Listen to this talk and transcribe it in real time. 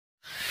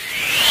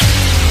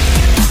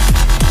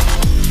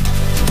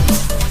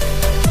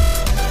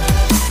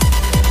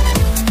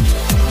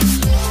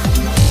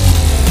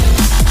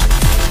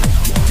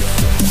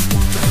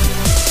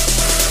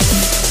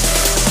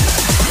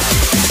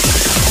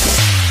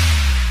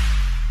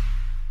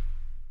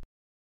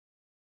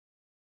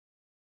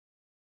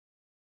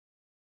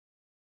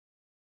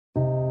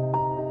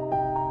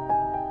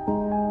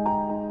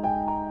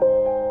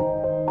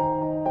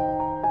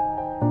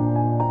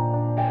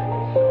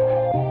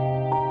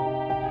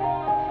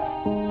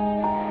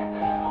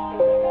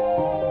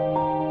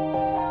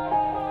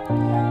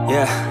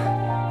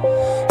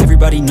Yeah.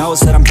 Everybody knows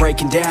that I'm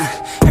breaking down.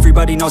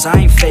 Everybody knows I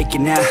ain't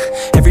faking now.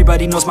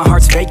 Everybody knows my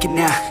heart's vacant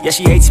now. Yeah,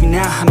 she hates me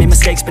now, I made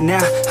mistakes but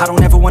now I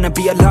don't ever wanna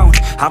be alone.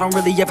 I don't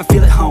really ever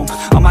feel at home.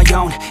 On my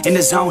own, in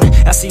the zone,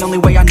 that's the only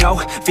way I know.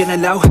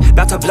 Feeling low,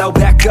 about to blow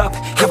back up.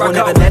 I won't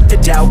ever let the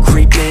doubt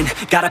creep in.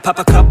 Gotta pop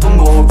a couple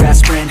more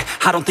aspirin.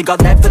 I don't think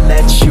I'll ever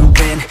let you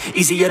in.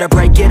 Easier to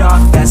break it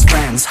off best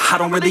friends. I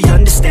don't really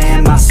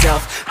understand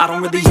myself. I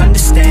don't really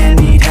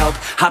understand, need help.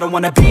 I don't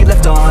wanna be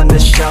left on the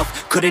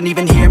shelf. Couldn't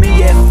even hear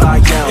me if I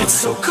yelled. It's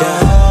so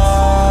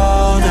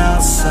cold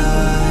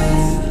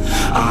outside,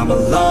 I'm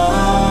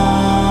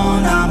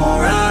alone, I'm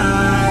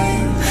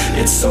alright.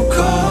 It's so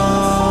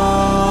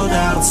cold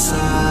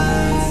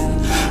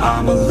outside,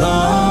 I'm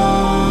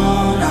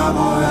alone, I'm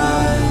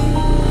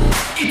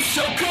alright. It's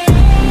so cold.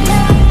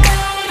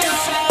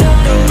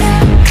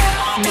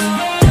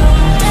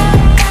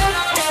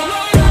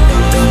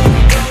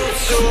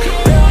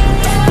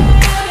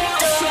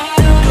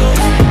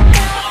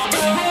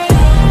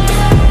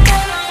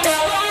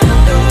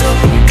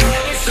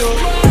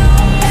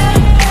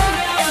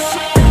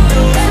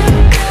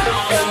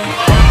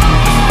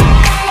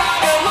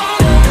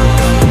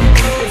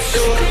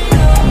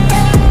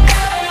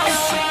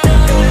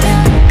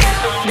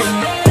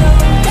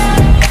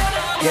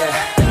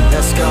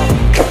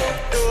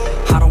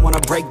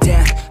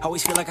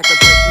 Always feel like I could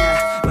break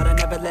now, but I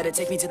never let it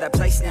take me to that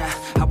place now.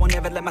 I won't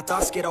ever let my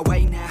thoughts get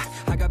away now.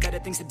 I got better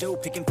things to do,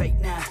 picking fate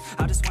now.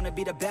 I just wanna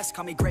be the best,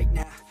 call me great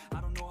now.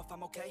 I don't know if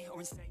I'm okay or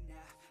insane now.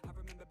 I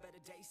remember better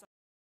days.